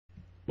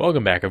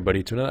Welcome back,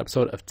 everybody, to another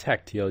episode of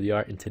Tech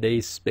TLDR. In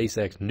today's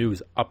SpaceX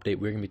news update,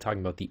 we're going to be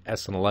talking about the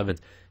SN11's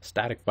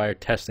static fire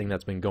testing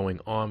that's been going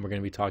on. We're going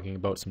to be talking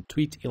about some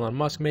tweets Elon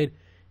Musk made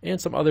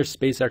and some other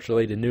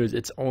SpaceX-related news.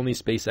 It's only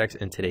SpaceX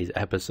in today's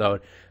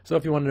episode. So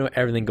if you want to know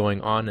everything going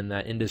on in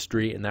that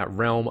industry, in that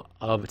realm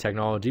of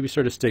technology, be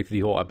sure to stick to the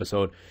whole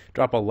episode.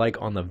 Drop a like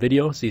on the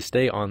video so you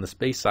stay on the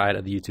space side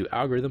of the YouTube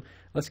algorithm.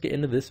 Let's get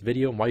into this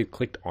video and why you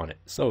clicked on it.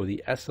 So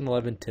the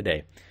SN11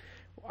 today.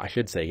 I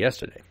should say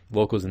yesterday,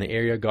 locals in the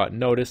area got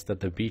notice that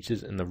the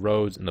beaches and the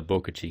roads in the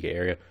Boca Chica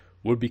area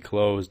would be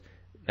closed.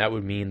 That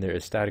would mean there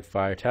is static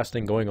fire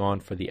testing going on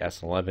for the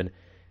S11.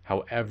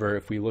 However,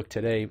 if we look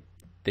today,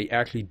 they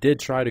actually did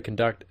try to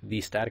conduct the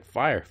static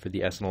fire for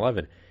the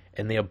SN11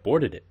 and they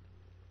aborted it.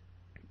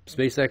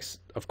 SpaceX,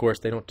 of course,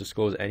 they don't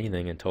disclose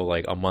anything until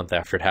like a month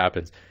after it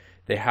happens.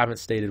 They haven't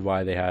stated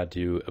why they had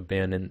to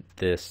abandon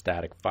this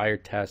static fire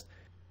test.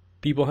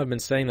 People have been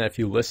saying that if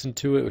you listen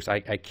to it, which I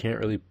can't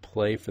really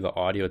play for the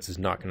audio, it's just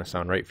not going to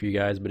sound right for you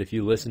guys, but if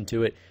you listen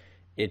to it,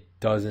 it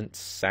doesn't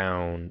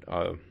sound,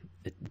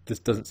 this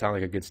doesn't sound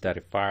like a good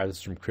static fire. This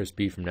is from Chris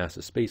B from NASA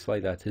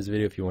Spaceflight. That's his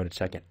video if you want to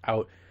check it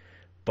out.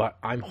 But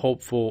I'm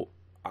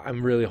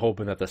really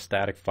hoping that the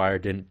static fire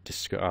didn't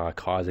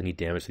cause any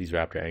damage to these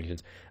Raptor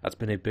engines. That's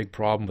been a big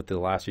problem with the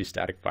last few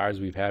static fires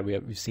we've had.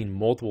 We've seen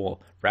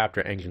multiple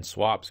Raptor engine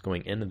swaps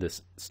going into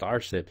this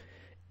Starship,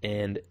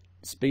 and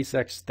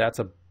SpaceX,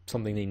 that's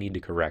something they need to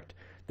correct.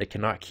 They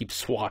cannot keep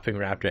swapping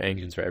Raptor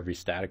engines for every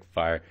static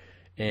fire.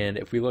 And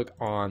if we look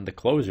on the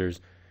closures,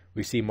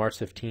 we see March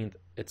 15th,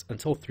 it's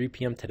until 3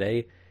 p.m.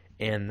 today,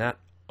 and that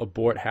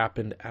abort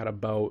happened at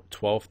about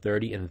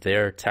 12:30 in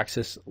their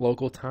Texas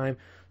local time.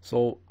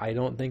 So I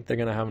don't think they're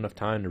going to have enough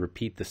time to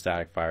repeat the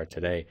static fire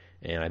today,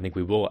 and I think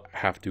we will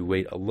have to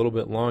wait a little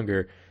bit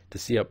longer to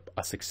see a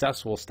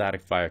successful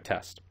static fire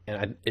test.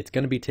 And it's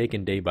going to be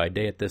taken day by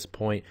day at this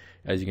point.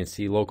 As you can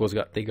see, locals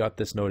got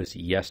this notice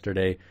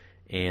yesterday,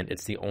 and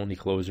it's the only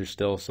closure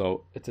still.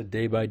 So it's a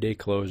day by day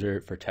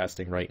closure for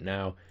testing right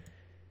now.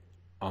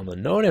 On the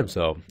NOTAMs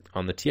though,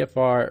 on the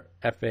TFR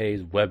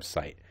FAA's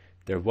website,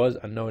 there was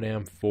a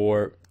NOTAM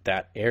for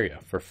that area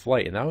for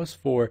flight, and that was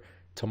for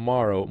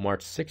tomorrow,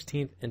 March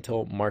 16th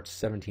until March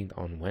 17th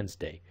on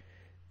Wednesday.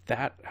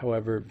 That,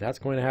 however, that's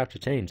going to have to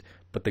change.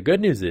 But the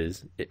good news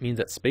is, it means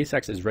that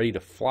SpaceX is ready to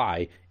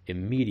fly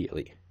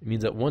immediately. It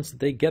means that once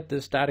they get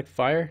this static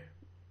fire,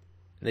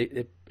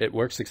 it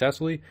works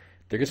successfully,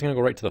 they're just going to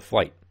go right to the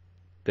flight.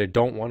 They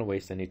don't want to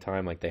waste any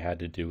time like they had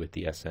to do with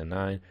the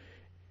SN9,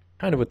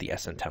 kind of with the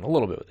SN10, a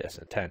little bit with the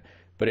SN10.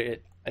 But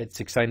it's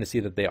exciting to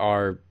see that they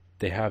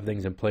have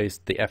things in place.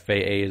 The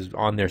FAA is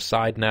on their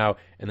side now,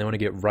 and they want to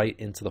get right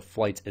into the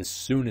flights as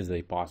soon as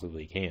they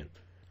possibly can.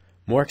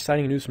 More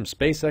exciting news from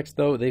SpaceX,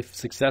 though. They've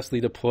successfully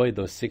deployed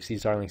those 60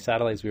 Starlink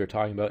satellites we were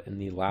talking about in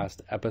the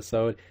last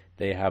episode.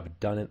 They have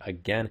done it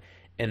again.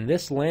 And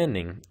this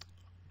landing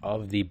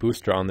of the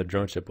booster on the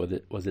drone ship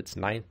was its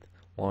 9th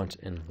launch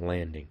and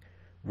landing.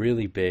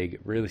 Really big,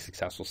 really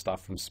successful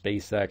stuff from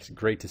SpaceX.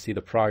 Great to see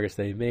the progress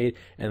they've made,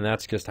 and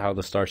that's just how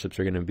the Starships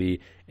are going to be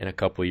in a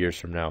couple years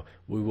from now.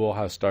 We will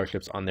have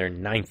Starships on their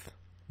 9th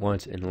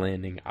launch and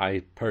landing.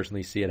 I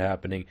personally see it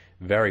happening.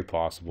 Very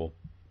possible.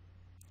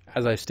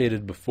 As I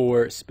stated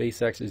before,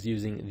 SpaceX is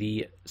using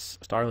the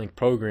Starlink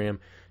program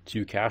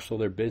to cash flow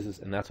their business,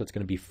 and that's what's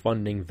going to be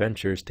funding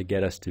ventures to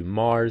get us to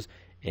Mars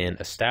and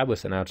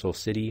establish an actual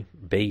city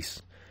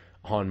base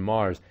on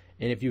Mars.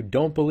 And if you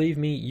don't believe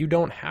me, you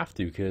don't have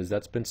to, because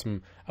that's been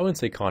some, I wouldn't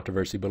say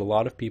controversy, but a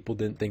lot of people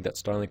didn't think that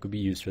Starlink would be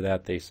used for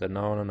that. They said,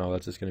 no,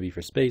 that's just going to be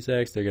for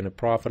SpaceX. They're going to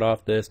profit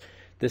off this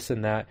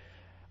and that.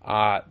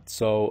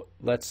 So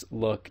let's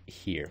look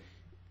here.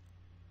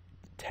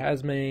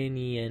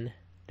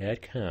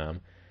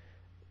 Tasmanian.com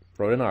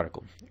wrote an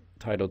article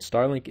titled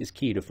 "Starlink is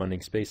key to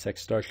funding SpaceX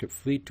Starship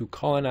fleet to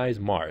colonize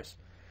Mars."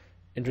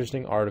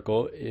 Interesting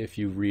article. If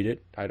you read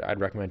it, I'd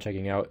recommend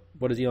checking out.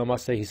 What does Elon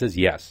Musk say? He says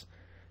yes.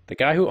 The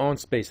guy who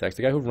owns SpaceX,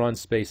 the guy who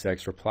runs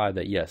SpaceX, replied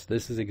that yes,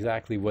 this is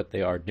exactly what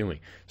they are doing.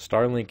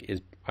 Starlink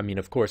is,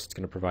 of course, it's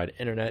going to provide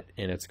internet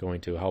and it's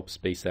going to help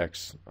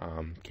SpaceX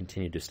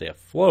continue to stay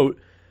afloat.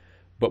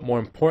 But more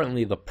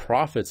importantly, the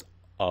profits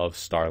of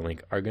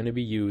Starlink are going to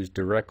be used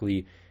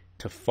directly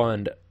to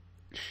fund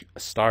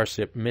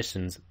Starship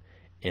missions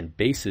and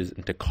bases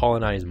and to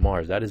colonize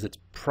Mars. That is its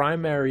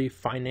primary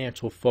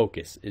financial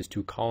focus, is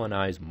to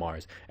colonize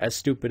Mars, as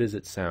stupid as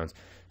it sounds.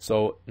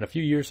 So in a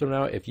few years from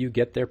now, if you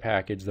get their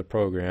package, the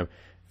program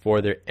for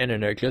their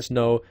internet, just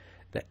know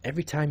that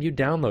every time you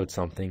download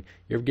something,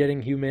 you're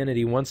getting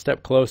humanity one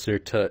step closer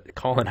to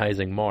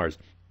colonizing Mars.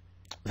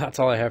 That's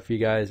all I have for you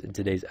guys in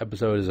today's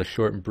episode. Is a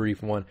short and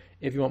brief one.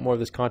 If you want more of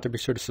this content, be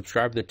sure to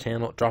subscribe to the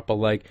channel, drop a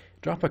like,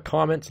 drop a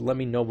comment to let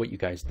me know what you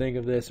guys think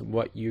of this,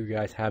 what you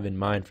guys have in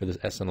mind for this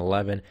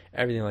SN11,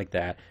 everything like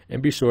that.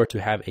 And be sure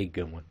to have a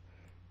good one.